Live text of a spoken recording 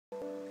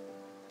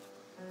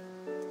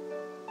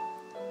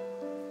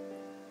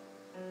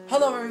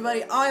Hello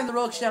everybody, I am the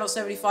Rogue Shadow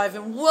 75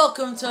 and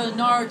welcome to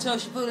Naruto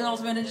Shippuden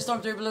Ultimate Ninja Storm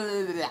 3 blah,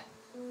 blah, blah, blah.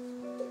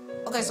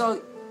 Okay,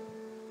 so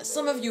as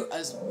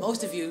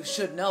most of you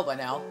should know by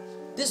now,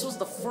 this was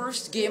the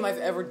first game I've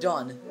ever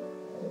done.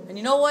 And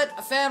you know what?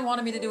 A fan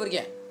wanted me to do it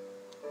again.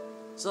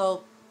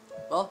 So,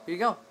 well, here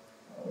you go.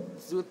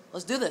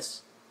 Let's do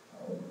this.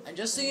 And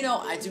just so you know,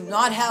 I do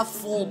not have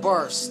full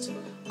burst.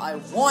 I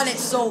want it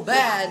so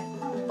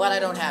bad, but I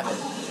don't have it.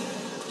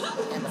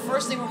 And the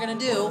first thing we're gonna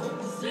do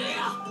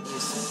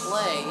is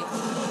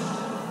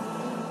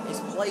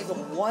play the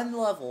one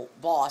level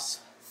boss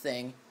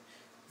thing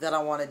that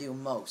I want to do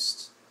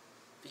most,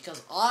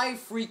 because I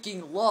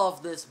freaking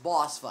love this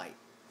boss fight.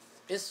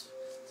 This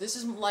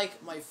is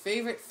like my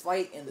favorite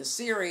fight in the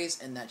series,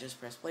 and that just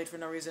press played for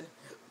no reason.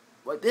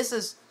 But this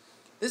is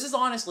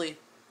honestly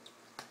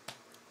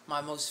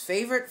my most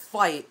favorite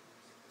fight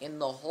in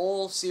the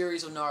whole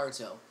series of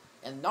Naruto.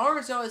 And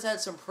Naruto has had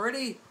some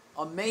pretty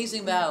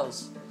amazing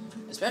battles,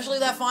 especially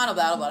that final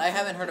battle, but I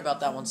haven't heard about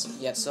that one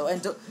yet. So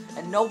and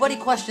nobody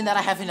question that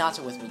I have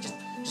Hinata with me.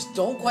 Just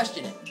don't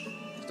question it.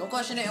 Don't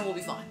question it, and we'll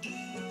be fine. All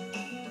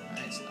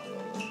right, so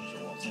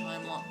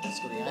time lock.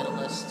 Let's go to the item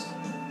list.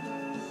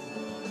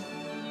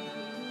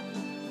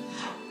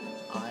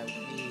 I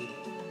need.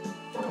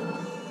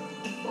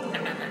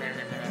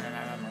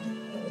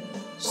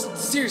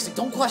 Seriously,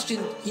 don't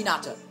question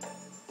Hinata.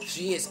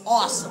 She is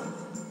awesome.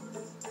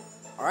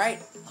 All right,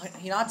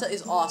 Hinata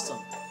is awesome.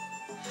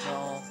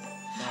 No.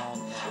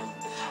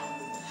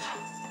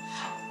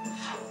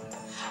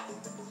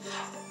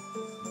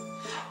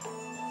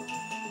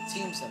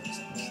 Team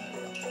 76.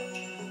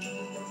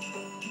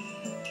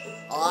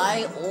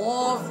 I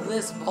love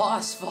this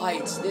boss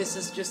fight. This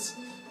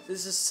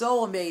is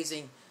so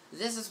amazing.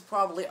 This is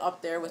probably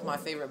up there with my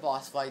favorite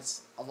boss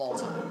fights of all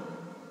time.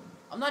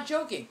 I'm not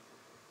joking.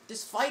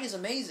 This fight is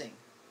amazing.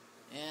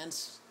 And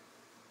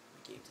my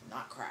game did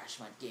not crash.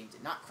 My game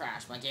did not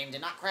crash. My game did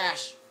not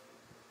crash.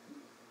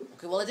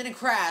 Okay, well, it didn't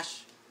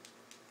crash.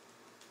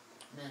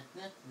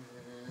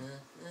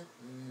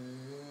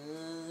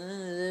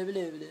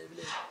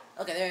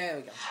 Okay, there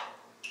we go.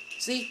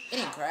 See? It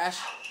didn't crash.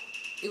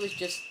 It was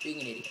just being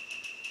an idiot.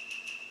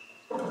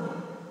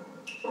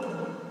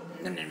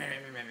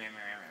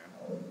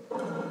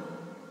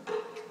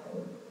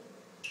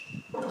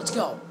 Let's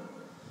go.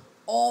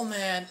 Oh,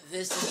 man,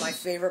 this is my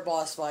favorite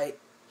boss fight.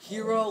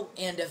 Hero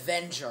and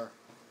Avenger.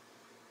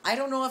 I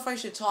don't know if I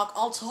should talk.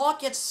 I'll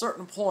talk at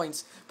certain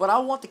points, but I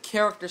want the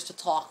characters to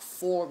talk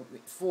for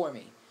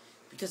me.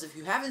 Because if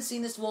you haven't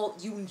seen this, well,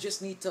 you just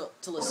need to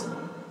listen.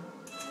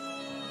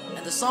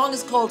 And the song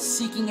is called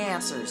Seeking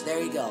Answers.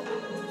 There you go.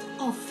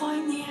 I'll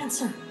find the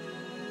answer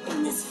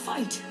in this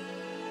fight.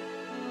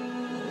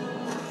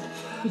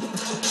 Let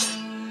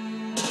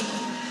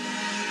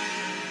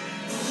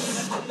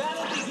the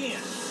battle begin.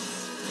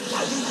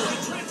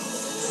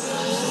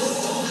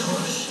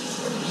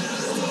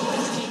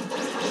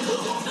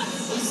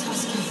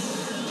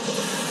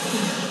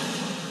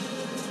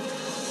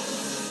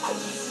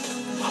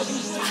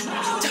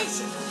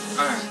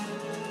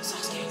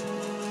 Sasuke.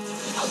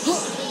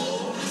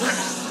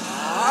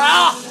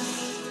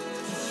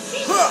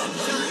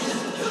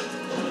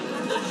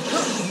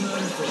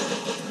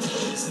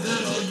 Is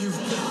that all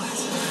you've got?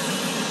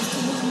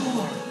 One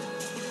more.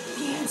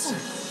 The answer.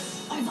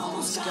 I've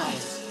almost got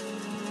it.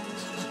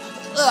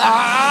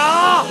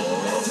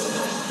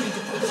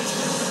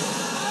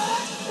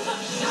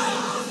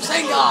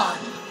 Sengon!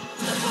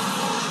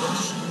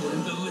 You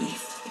wouldn't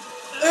believe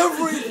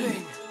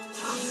Everything!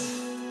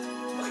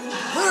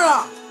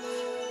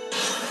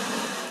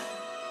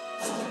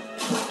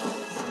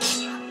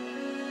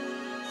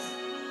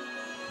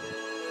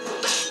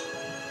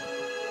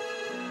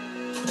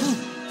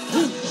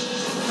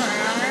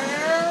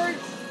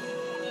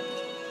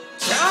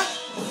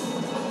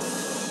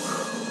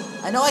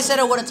 I know I said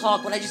I wouldn't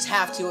talk, but I just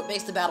have to. It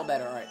makes the battle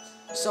better, alright.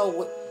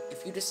 So,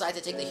 if you decide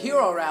to take the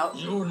hero route...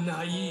 You're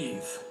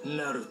naive,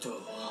 Naruto.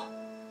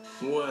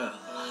 Well,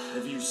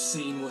 have you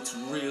seen what's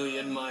really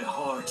in my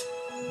heart?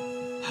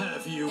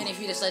 Have you? And if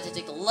you decide to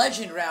take the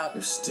legend route...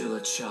 You're still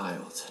a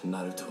child,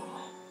 Naruto.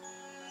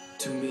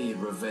 To me,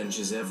 revenge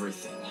is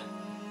everything.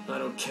 I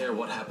don't care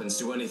what happens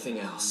to anything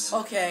else.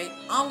 Okay,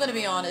 I'm gonna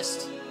be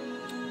honest.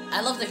 I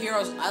love the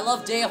heroes. I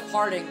love Day of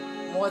Parting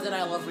more than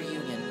I love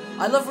Reunion.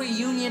 I love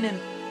Reunion and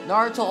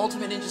Naruto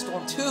Ultimate Ninja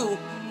Storm 2,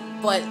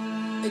 but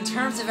in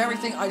terms of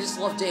everything, I just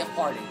love Day of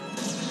Parting.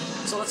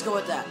 So let's go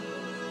with that.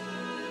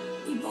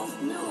 We both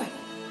knew it,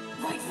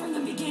 right from the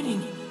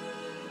beginning.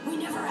 We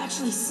never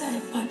actually said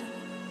it, but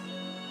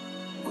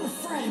we're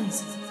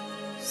friends.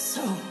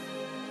 So,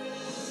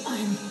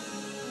 I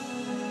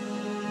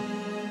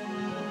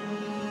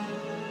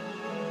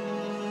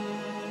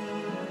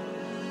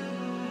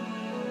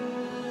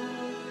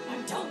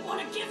don't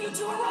want to give you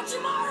to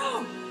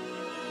Orochimaru!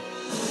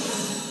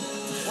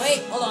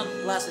 Wait, hold on.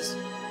 Glasses.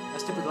 My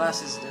stupid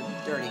glasses, they're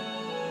dirty.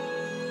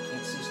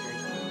 Can't see straight.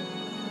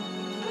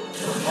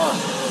 Oh.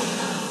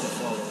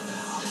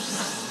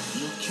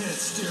 You can't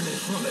steer me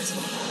from it.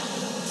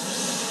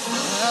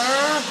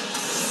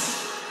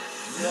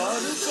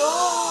 Naruto!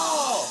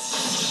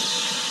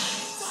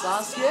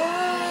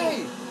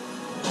 Sasuke!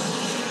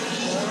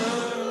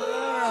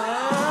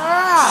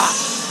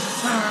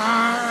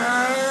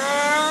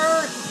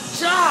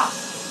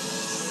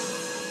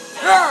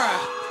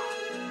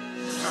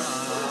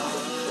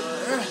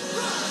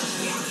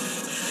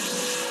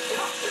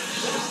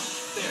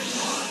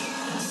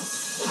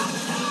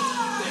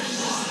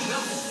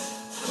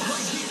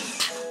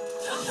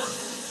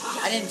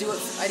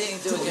 I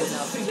didn't do it good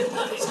enough. I'm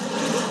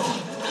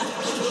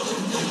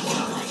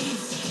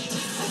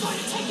going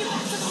to take you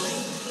back to the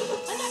league,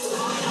 and that's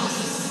final!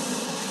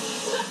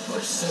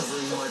 By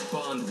severing my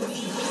bond with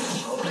you,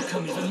 I'll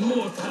become even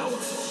more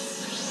powerful.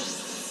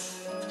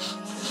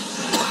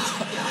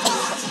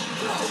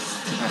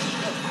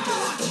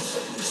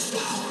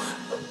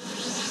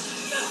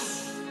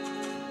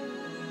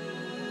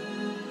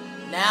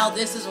 Now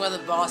this is where the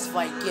boss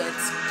fight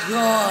gets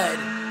good.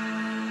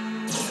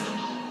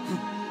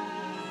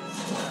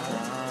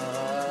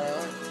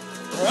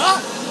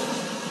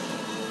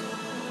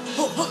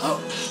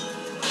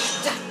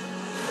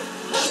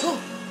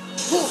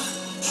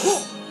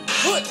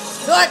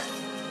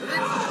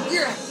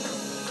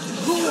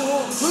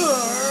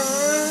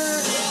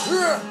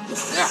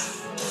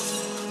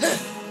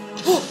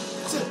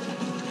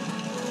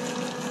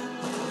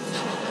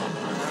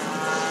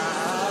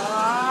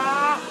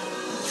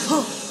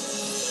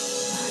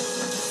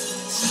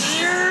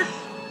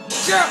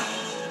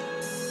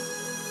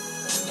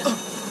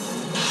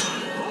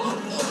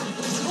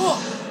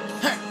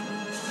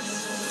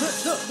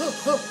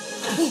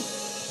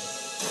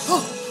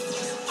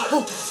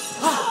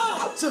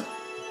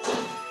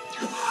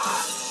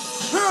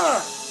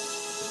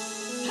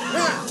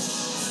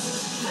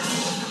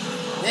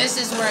 This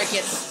is where it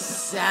gets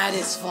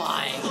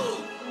satisfying.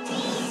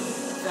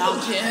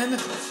 Falcon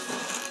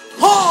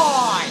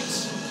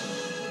Punch!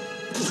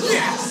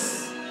 Yes!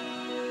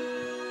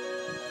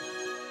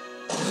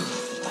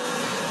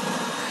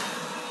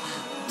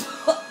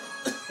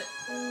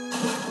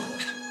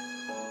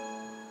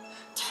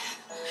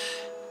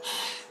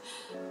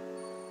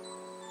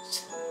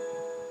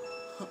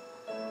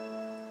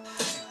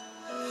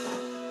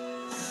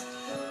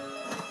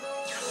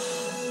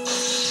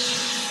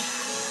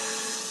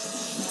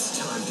 It's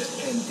time to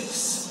end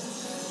this.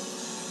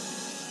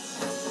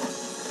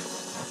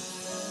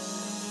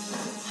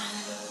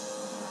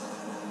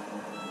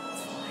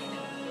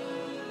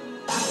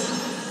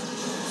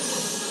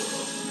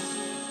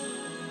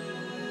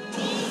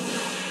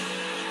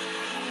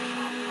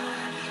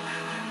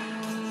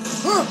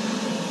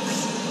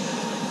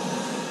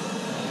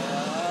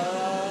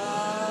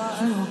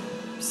 No,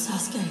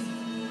 Sasuke.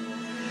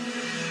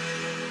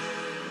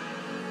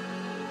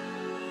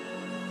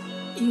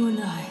 You and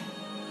I.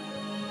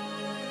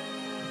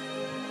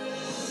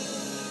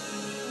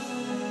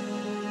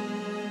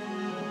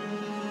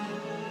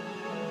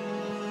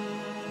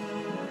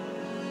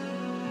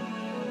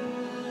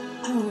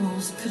 Our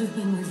roles could have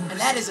been reversed. And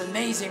that is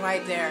amazing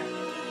right there.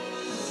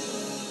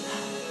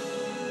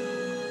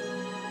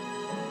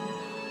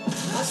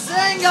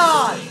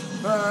 Rasengan!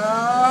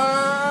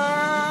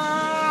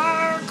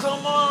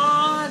 Come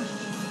on!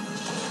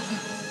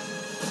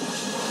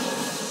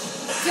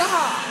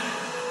 Yeah!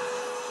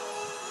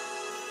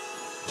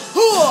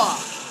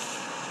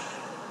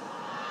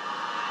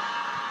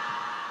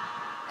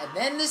 And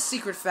then the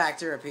secret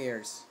factor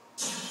appears.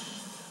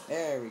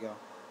 There we go.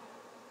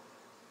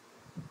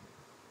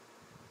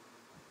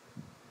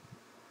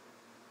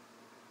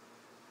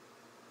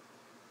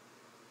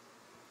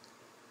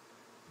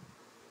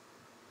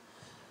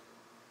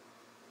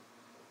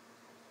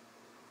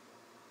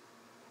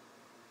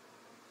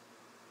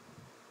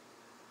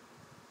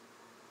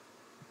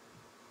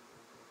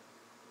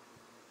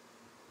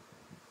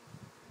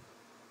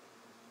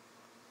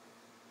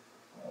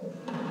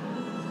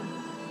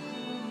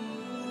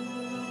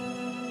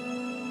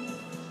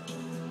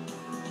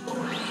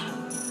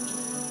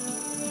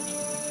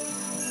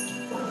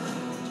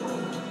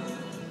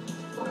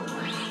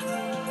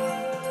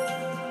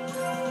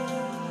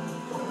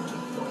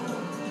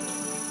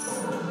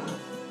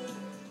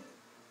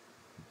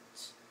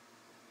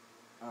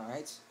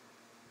 Alright.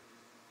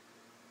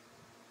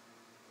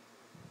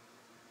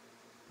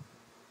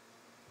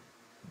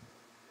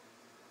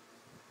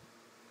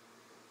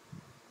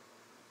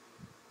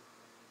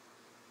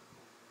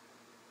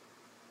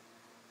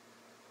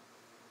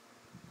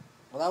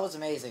 Well, that was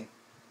amazing.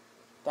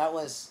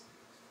 That's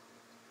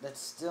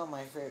still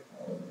my favorite.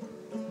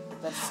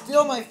 That's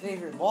still my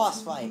favorite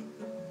boss fight.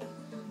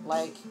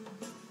 Like,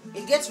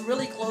 it gets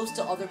really close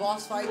to other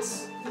boss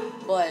fights,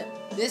 but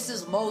this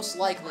is most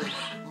likely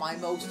my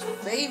most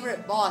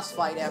favorite boss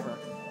fight ever.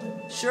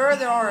 Sure,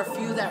 there are a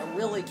few that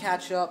really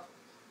catch up,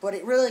 but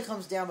it really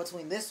comes down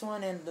between this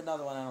one and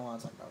another one I don't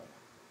want to talk about right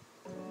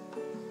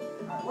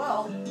now. Alright,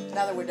 well,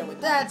 now that we're done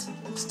with that,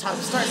 it's time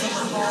to start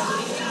something called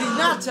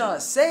Hinata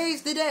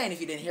Saves the Day. And if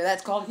you didn't hear that,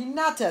 it's called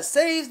Hinata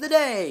Saves the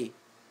Day.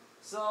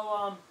 So,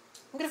 I'm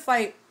gonna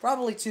fight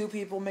probably 2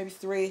 people, maybe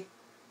 3.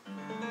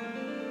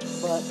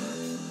 But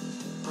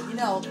you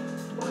know,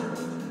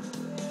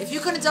 If you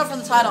couldn't tell from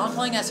the title, I'm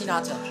playing as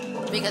Hinata.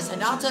 Because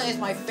Hinata is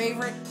my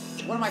favorite,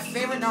 one of my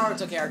favorite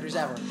Naruto characters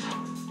ever.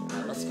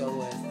 Alright, let's go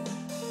with...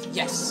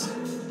 Yes!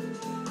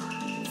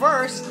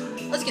 First,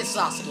 let's get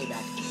Sasuke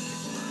back.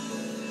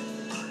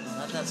 No,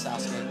 not that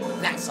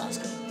Sasuke. That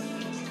Sasuke.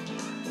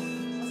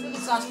 Let's go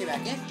get Sasuke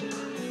back in.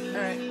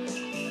 Alright.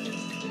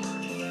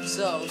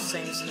 So,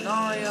 same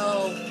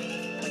scenario.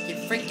 I can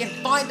freaking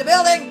find the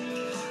building!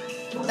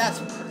 That's...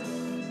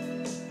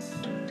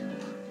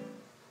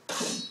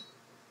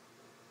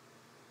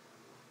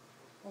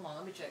 Hold on,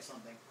 let me check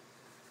something.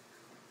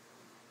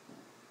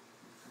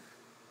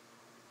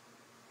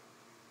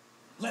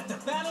 Let the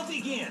battle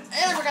begin! And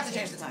I forgot to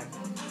change the time.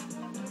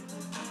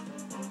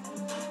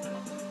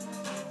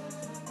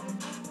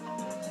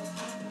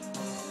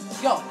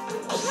 Let's go.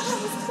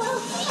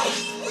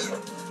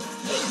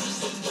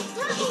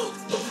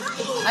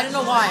 I don't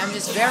know why,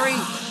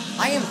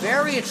 I am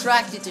very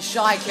attracted to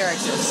shy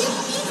characters.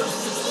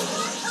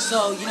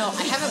 So, you know,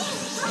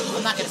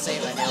 I'm not gonna say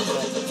it right now,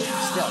 but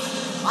still.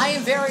 I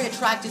am very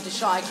attracted to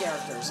shy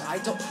characters.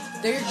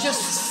 They're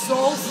just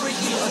so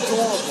freaking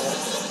adorable.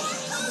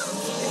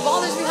 It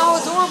bothers me how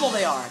adorable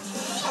they are.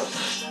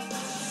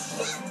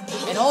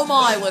 And oh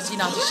my, was he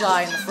not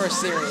shy in the first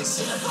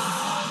series.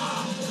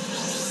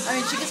 I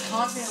mean, she gets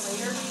confident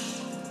later,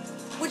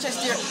 which I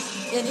still...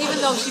 And even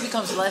though she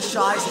becomes less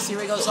shy as the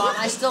series goes on,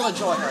 I still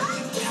enjoy her.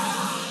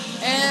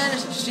 And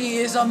she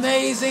is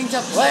amazing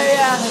to play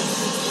as.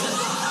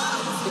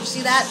 Did you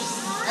see that?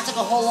 That took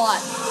a whole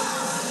lot.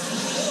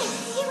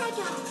 Here I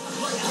go.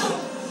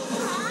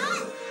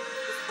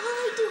 All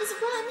I do is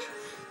run.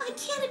 I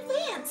can't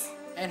advance.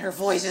 And her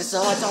voice is so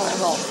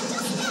adorable.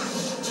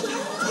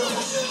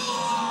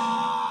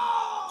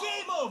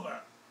 Game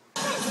over!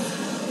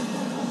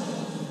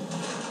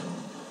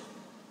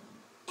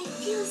 It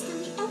feels that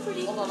the effort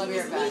it Hold on, let me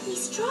hear it has back. made me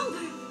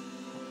stronger.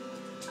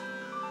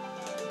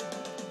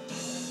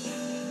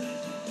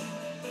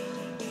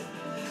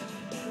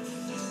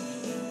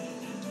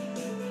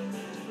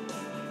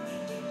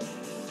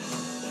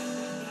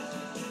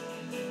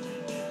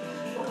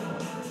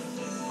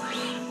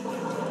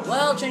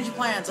 Well, change your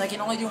plans. I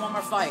can only do one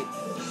more fight.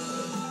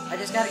 I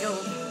just gotta go,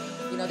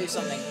 you know, do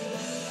something.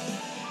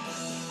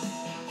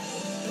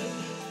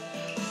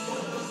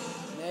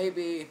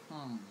 Maybe,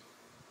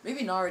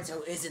 Maybe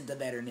Naruto isn't the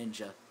better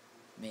ninja.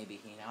 Maybe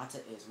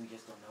Hinata is. We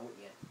just don't know it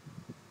yet.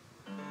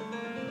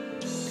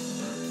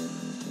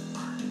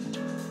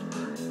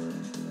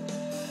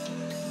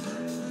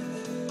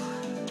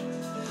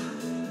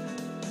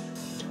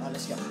 Alright,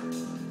 let's go.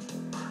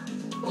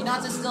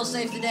 Hinata's still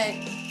safe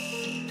today.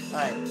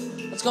 Alright,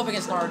 let's go up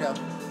against Naruto.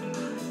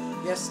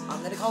 Yes,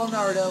 I'm gonna call him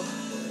Naruto.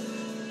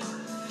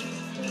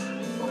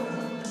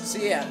 So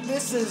yeah,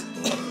 this is...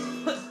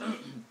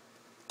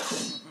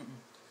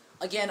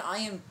 Again, I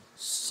am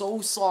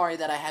so sorry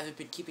that I haven't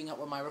been keeping up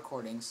with my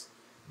recordings.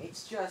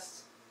 It's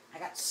just, I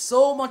got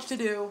so much to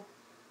do.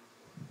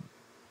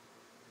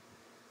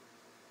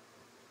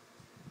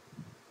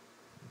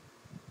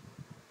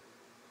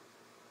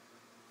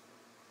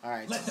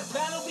 Alright. Let the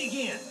battle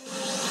begin!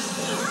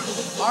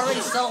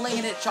 Already settling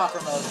into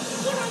chakra mode.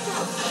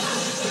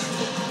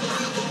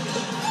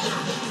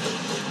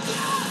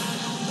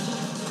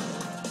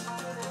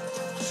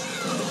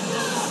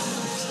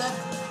 Step.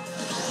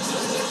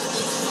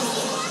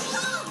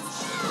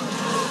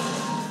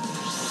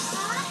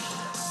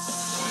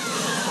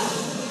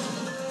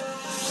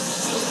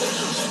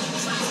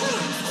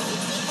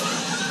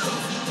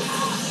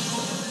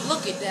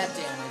 Look at that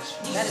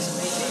damage. That is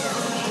amazing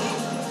damage.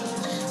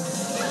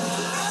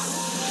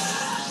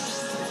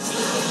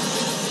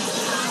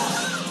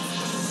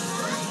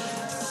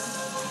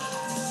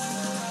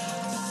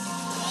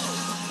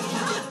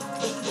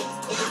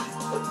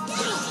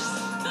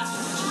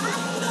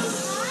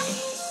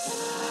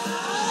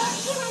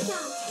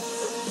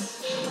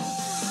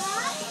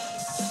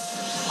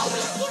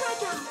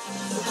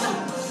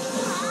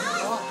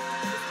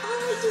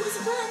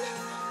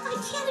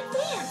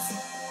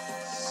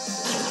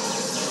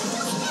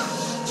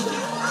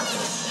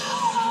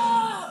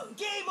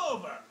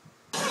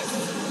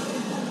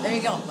 There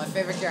you go, my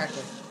favorite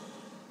character.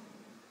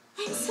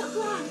 I'm so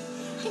glad.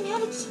 I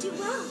managed to do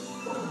well.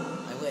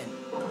 I win.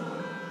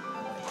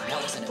 That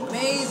was an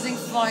amazing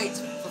fight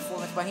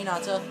performance by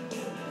Hinata.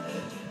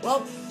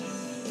 Well,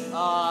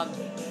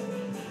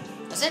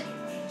 that's it.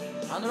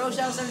 On the road,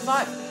 Shadow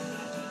 75.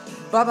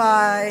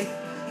 Bye-bye.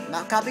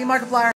 Not copying Markiplier.